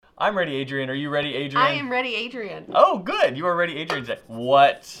I'm ready, Adrian. Are you ready, Adrian? I am ready, Adrian. Oh, good. You are ready, Adrian.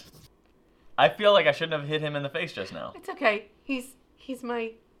 What? I feel like I shouldn't have hit him in the face just now. It's okay. He's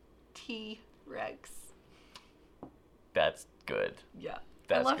my T-Rex. That's good. Yeah.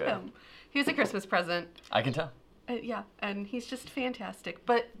 That's I love good. him. He was a Christmas present. I can tell. Yeah, and he's just fantastic.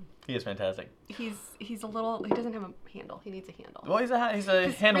 But He is fantastic. he's a little. He doesn't have a handle. He needs a handle. Well, he's a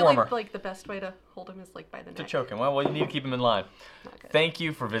 'Cause hand really, warmer. like the best way to hold him is like by the neck. To choke him. Well, you need to keep him in line. Not good. Thank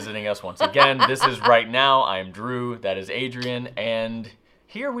you for visiting us once again. This is Right Now. I am Drew. That is Adrian. And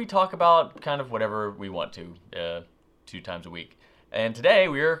here we talk about kind of whatever we want to 2 times a week. And today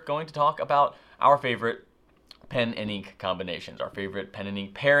we are going to talk about our favorite pen and ink combinations, our favorite pen and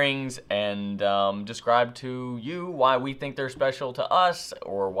ink pairings, and describe to you why we think they're special to us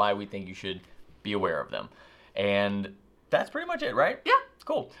or why we think you should be aware of them. And that's pretty much it, right? Yeah.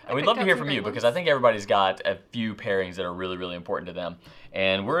 Cool. And I we'd picked love to out hear some from you great because ones. I think everybody's got a few pairings that are really, really important to them.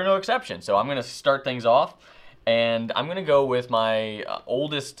 And we're no exception. So I'm going to start things off. And I'm going to go with my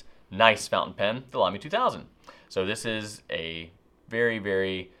oldest nice fountain pen, the Lamy 2000. So this is a very,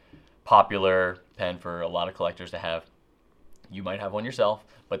 very popular pen for a lot of collectors to have. You might have one yourself,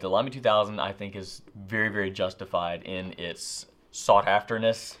 but the Lamy 2000 I think is very, very justified in its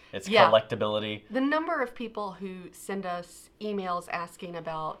sought-afterness, its Yeah. collectability. The number of people who send us emails asking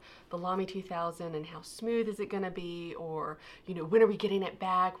about the Lamy 2000 and how smooth is it going to be, or, when are we getting it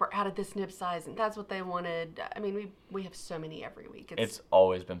back? We're out of this nib size, and that's what they wanted. I mean, we have so many every week. It's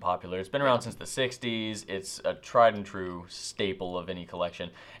always been popular. It's been around since the 60s. It's a tried and true staple of any collection.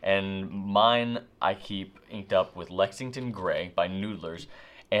 And mine I keep inked up with Lexington Gray by Noodlers.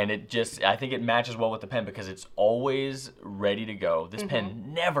 And I think it matches well with the pen because it's always ready to go. This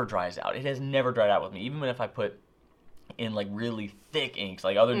pen never dries out. It has never dried out with me. Even if I put in like really thick inks,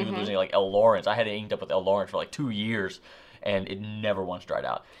 like other Noodlers, like L. Lawrence. I had it inked up with L. Lawrence for like 2 years, and it never once dried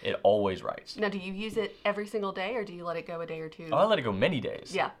out. It always writes. Now, do you use it every single day, or do you let it go a day or two? Oh, I let it go many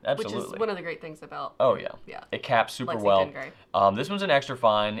days. Yeah, Absolutely. which is one of the great things about. Oh, yeah. Yeah. It caps super Lexington well. Gray. This one's an extra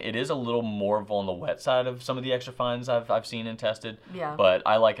fine. It is a little more on the wet side of some of the extra fines I've seen and tested. Yeah. But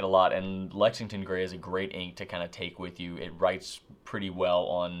I like it a lot. And Lexington Gray is a great ink to kind of take with you. It writes pretty well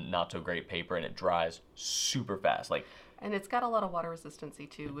on not so great paper, and it dries super fast. And it's got a lot of water resistancy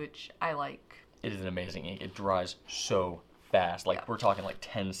too, which I like. It is an amazing ink. It dries so fast. We're talking like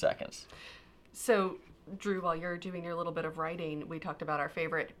 10 seconds. So, Drew, while you're doing your little bit of writing, we talked about our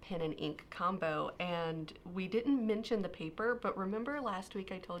favorite pen and ink combo, and we didn't mention the paper, but remember last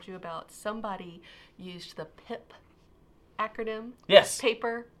week I told you about somebody used the PIP acronym? Yes.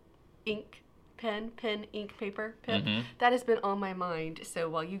 Paper, ink, pen, ink, paper, PIP. Mhm. That has been on my mind. So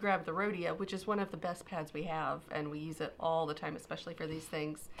while you grab the Rhodia, which is one of the best pads we have, and we use it all the time, especially for these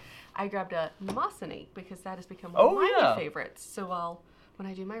things, I grabbed a Mnemosyne because that has become one of my yeah. favorites. So when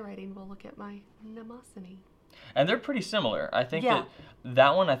I do my writing, we'll look at my Mnemosyne. And they're pretty similar. I think Yeah.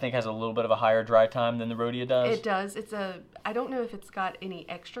 that one I think has a little bit of a higher dry time than the Rhodia does. It does. I don't know if it's got any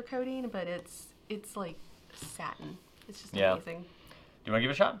extra coating, but it's like satin. It's just Yeah. amazing. Do you want to give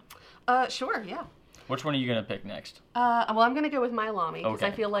it a shot? Sure, yeah. Which one are you going to pick next? Well, I'm going to go with my Lamy because I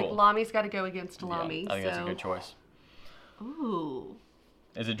Okay, feel like cool. Lamy's got to go against Lamy. Yeah, I think that's a good choice. Ooh,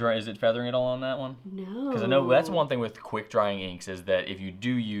 Is it dry? Is it feathering at all on that one? no. Because I know that's one thing with quick drying inks is that if you do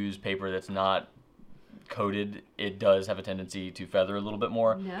use paper that's not coated, it does have a tendency to feather a little bit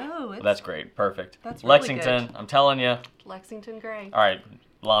more. No, Well, that's great. Perfect. That's really Lexington, I'm telling you. Lexington Gray. All right,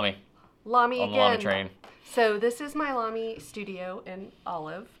 Lamy. Lamy On the again. Lamy train. So this is my Lamy studio in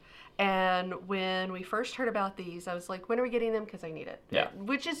Olive. And when we first heard about these, I was like, when are we getting them? Because I need it. Yeah.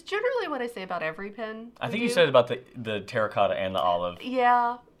 Which is generally what I say about every pen. I we think you do. said about the terracotta and the olive.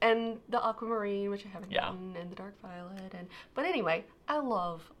 Yeah, and the aquamarine, which I haven't Yeah. gotten, and the dark violet. But anyway, I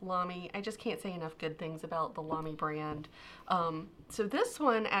love Lamy. I just can't say enough good things about the Lamy brand. So this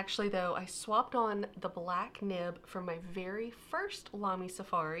one, actually, though, I swapped on the black nib from my very first Lamy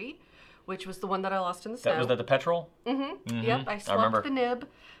Safari, which was the one that I lost in the snow. Was that the petrol? Mm-hmm. Mhm. Yep, I remember. swapped the nib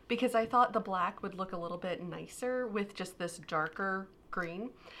because I thought the black would look a little bit nicer with just this darker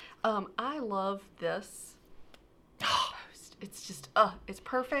green. I love this post. It's just, it's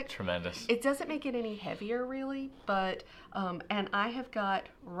perfect. Tremendous. It doesn't make it any heavier, really, but, and I have got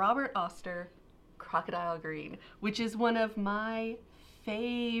Robert Oster Crocodile Green, which is one of my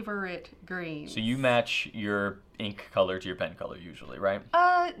favorite greens. So you match your ink color to your pen color usually, right?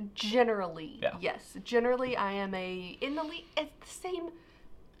 Generally, Yeah. yes. Generally, I am it's the same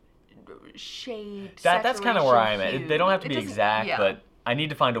shade. That's kind of where I am saturation at. They don't have to hue. be It doesn't- exact, yeah. but I need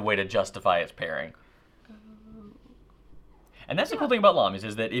to find a way to justify its pairing. And that's the cool thing about Lami's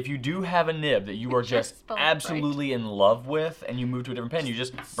is that if you do have a nib that you are just spell it right. absolutely in love with and you move to a different pen, you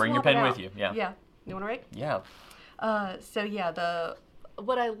just bring your Swap it pen out. with you. Yeah. Yeah. You want to write? Yeah. So yeah,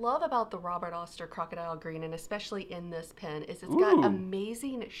 what I love about the Robert Oster Crocodile Green, and especially in this pen, is it's got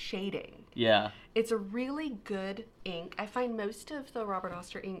amazing shading. Yeah. It's a really good ink. I find most of the Robert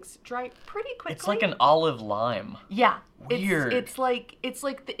Oster inks dry pretty quickly. It's like an olive lime. Yeah. Weird. It's like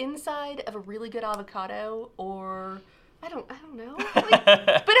the inside of a really good avocado, or I don't know. But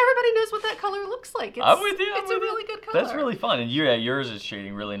everybody knows what that color looks like. I'm with you. It's a really good color. That's really fun. And yours is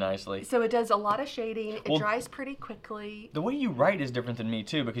shading really nicely. So it does a lot of shading. It dries pretty quickly. The way you write is different than me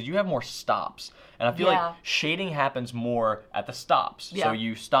too, because you have more stops. And I feel like shading happens more at the stops. Yeah. So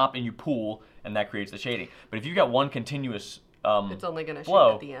you stop and you pull, and that creates the shading. But if you got one continuous It's only going to shade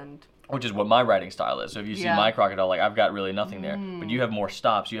flow, at the end. which is what my writing style is. So if you see my crocodile, like I've got really nothing there. But you have more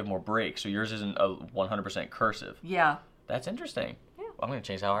stops, you have more breaks. So yours isn't a 100% cursive. Yeah. That's interesting. Yeah. I'm going to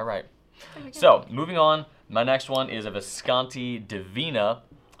change how I write. So, moving on, my next one is a Visconti Divina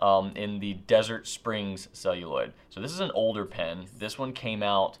in the Desert Springs celluloid. So this is an older pen. This one came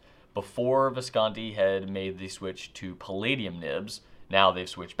out before Visconti had made the switch to palladium nibs. Now they've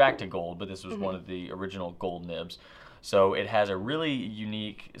switched back to gold, but this was one of the original gold nibs. So it has a really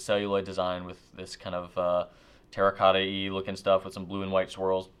unique celluloid design with this kind of terracotta-y looking stuff with some blue and white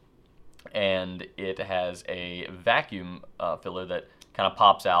swirls. And it has a vacuum filler that kind of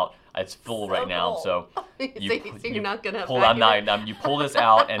pops out. It's full right now, so you're not gonna pull. vacuum You pull this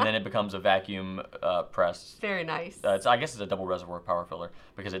out, and then it becomes a vacuum press. Very nice. I guess it's a double reservoir power filler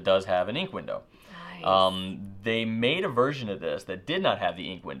because it does have an ink window. Nice. They made a version of this that did not have the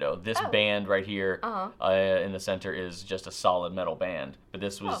ink window. This band right here in the center is just a solid metal band, but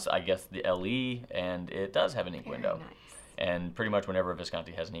this was, I guess, the LE, and it does have an ink window. Nice. And pretty much whenever a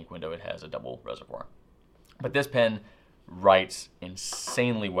Visconti has an ink window, it has a double reservoir. But this pen writes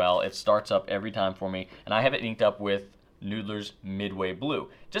insanely well. It starts up every time for me, and I have it inked up with Noodler's Midway Blue.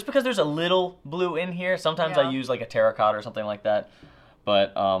 Just because there's a little blue in here, sometimes I use like a terracotta or something like that.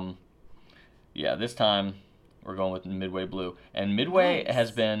 But yeah, this time we're going with Midway Blue. And Midway has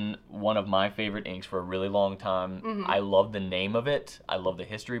been one of my favorite inks for a really long time. I love the name of it. I love the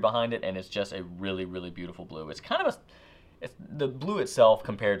history behind it, and it's just a really, really beautiful blue. It's kind of the blue itself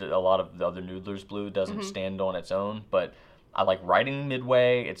compared to a lot of the other Noodler's blue doesn't stand on its own, but I like writing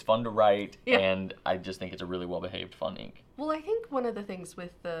Midway. It's fun to write, and I just think it's a really well-behaved, fun ink. Well, I think one of the things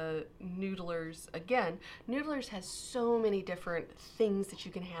with the Noodlers, again, Noodlers has so many different things that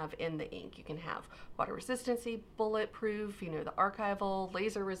you can have in the ink. You can have water resistancy, bulletproof, the archival,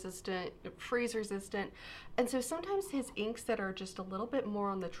 laser resistant, freeze resistant. And so sometimes his inks that are just a little bit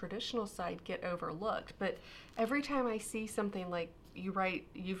more on the traditional side get overlooked. But every time I see something like you've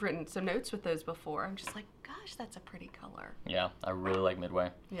written some notes with those before, I'm just like, gosh, that's a pretty color. Yeah, I really like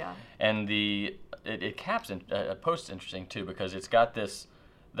Midway. Yeah. And it caps in post's interesting too, because it's got this.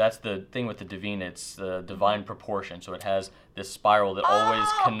 That's the thing with the Divine. It's the divine proportion. So it has this spiral that always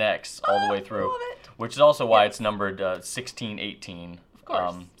connects all the way through, love it. which is also why it's numbered 1618. Of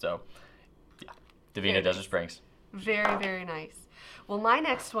course. So yeah, Divina Desert Springs. Very, very nice. Well, my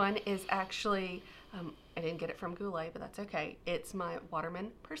next one is actually, I didn't get it from Goulet, but that's okay. It's my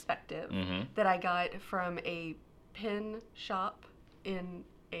Waterman Perspective that I got from a pen shop in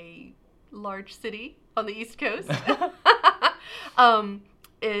a large city on the East Coast.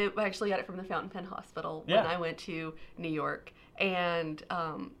 I actually got it from the Fountain Pen Hospital when I went to New York. And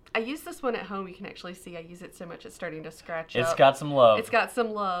I use this one at home. You can actually see I use it so much it's starting to scratch up. It's got some love. It's got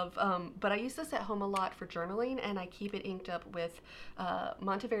some love. But I use this at home a lot for journaling, and I keep it inked up with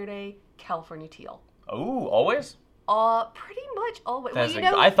Monteverde California Teal. Oh, always? Pretty much always. Well, you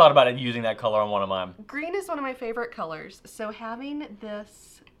know, I thought about using that color on one of mine. green is one of my favorite colors, so having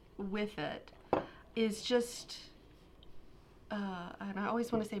this with it is just, and I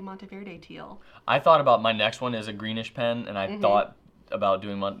always want to say Monteverde Teal. I thought about my next one is a greenish pen, and I thought about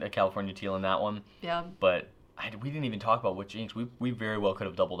doing a California Teal in that one. Yeah. But we didn't even talk about which inks. We very well could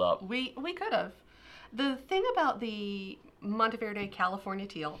have doubled up. We could have. The thing about the Monteverde California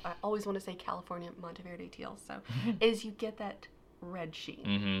Teal, I always want to say California Monteverde Teal, so, is you get that red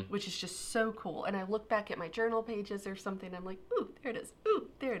sheen, which is just so cool. And I look back at my journal pages or something, I'm like, ooh, there it is. Ooh,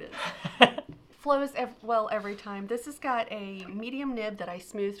 there it is. Flows well every time. This has got a medium nib that I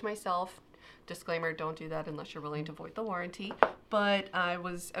smoothed myself. Disclaimer, don't do that unless you're willing to void the warranty. But I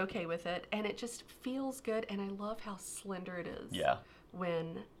was okay with it, and it just feels good, and I love how slender it is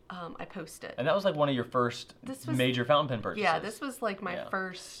when I post it. And that was like one of your first major fountain pen purchases. Yeah, this was like my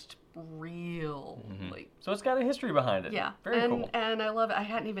first real. Like, So it's got a history behind it. yeah. Very cool. And I love it. I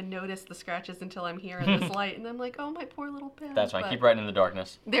hadn't even noticed the scratches until I'm here in this light, and I'm like, oh, my poor little pen. That's fine. But Keep writing in the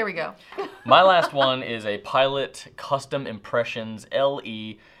darkness. there we go. My last one is a Pilot Custom Impressions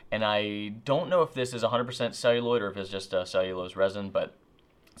LE, and I don't know if this is 100% celluloid or if it's just a cellulose resin, but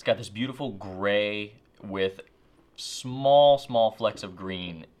it's got this beautiful gray with small flecks of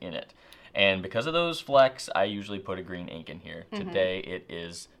green in it. And because of those flecks, I usually put a green ink in here. Today it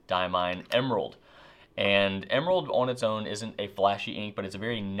is Diamine Emerald. And Emerald on its own isn't a flashy ink, but it's a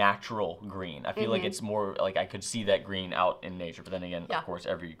very natural green. I feel like it's more like I could see that green out in nature. But then again, of course,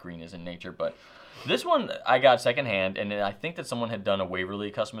 every green is in nature. But this one I got secondhand, and I think that someone had done a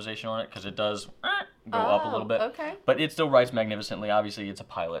Waverly customization on it because it does go up a little bit. Okay. But it still writes magnificently. Obviously, it's a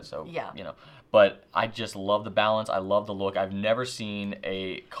Pilot, so, Yeah. you know. But I just love the balance. I love the look. I've never seen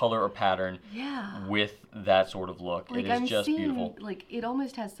a color or pattern Yeah. with that sort of look. Like, It is I'm just seeing, beautiful. like, it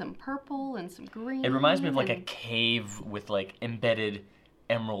almost has some purple and some green. It reminds me of like a and- cave with like embedded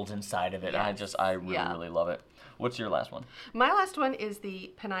emeralds inside of it. Yes. I really, Yeah. really love it. What's your last one? My last one is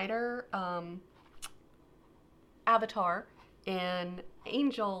the Peniter Avatar in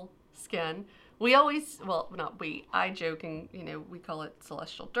angel skin. We always, well, not we, I joke and, you know, we call it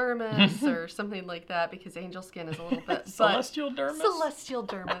celestial dermis or something like that because angel skin is a little bit. Celestial dermis? Celestial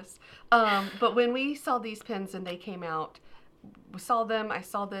dermis. But when we saw these pens and they came out, we saw them, I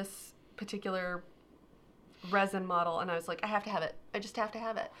saw this particular resin model and I was like, I have to have it. I just have to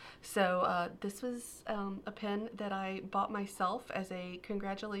have it. So this was a pen that I bought myself as a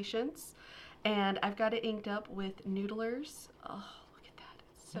congratulations. And I've got it inked up with Noodlers. Oh, look at that.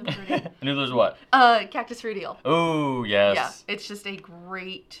 It's so pretty. Noodler's what? Cactus Fruitial. Oh, yes. Yeah, it's just a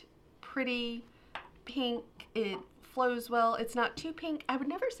great, pretty pink. It flows well. It's not too pink. I would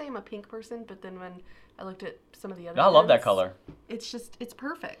never say I'm a pink person, but then when I looked at some of the other I love that pens, color. It's just, it's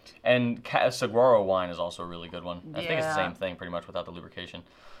perfect. And Saguaro wine is also a really good one. I think it's the Yeah. same thing pretty much without the lubrication.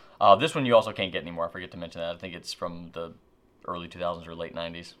 This one you also can't get anymore. I forget to mention that. I think it's from the early 2000s or late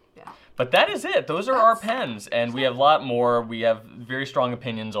 90s. Yeah. But that is it. Those are our pens, and we have a lot more. We have very strong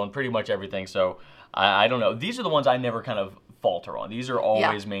opinions on pretty much everything, so I don't know. These are the ones I never kind of falter on. These are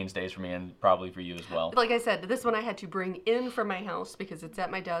always mainstays for me, and probably for you as well. Like I said, this one I had to bring in from my house because it's at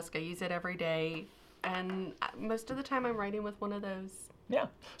my desk. I use it every day, and most of the time I'm writing with one of those. Yeah.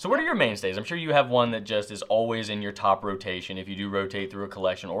 So what are your mainstays? I'm sure you have one that just is always in your top rotation if you do rotate through a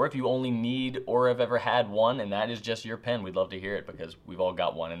collection, or if you only need or have ever had one and that is just your pen. We'd love to hear it because we've all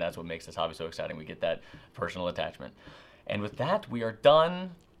got one, and that's what makes this hobby so exciting. We get that personal attachment. And with that, we are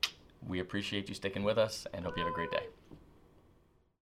done. We appreciate you sticking with us and hope you have a great day.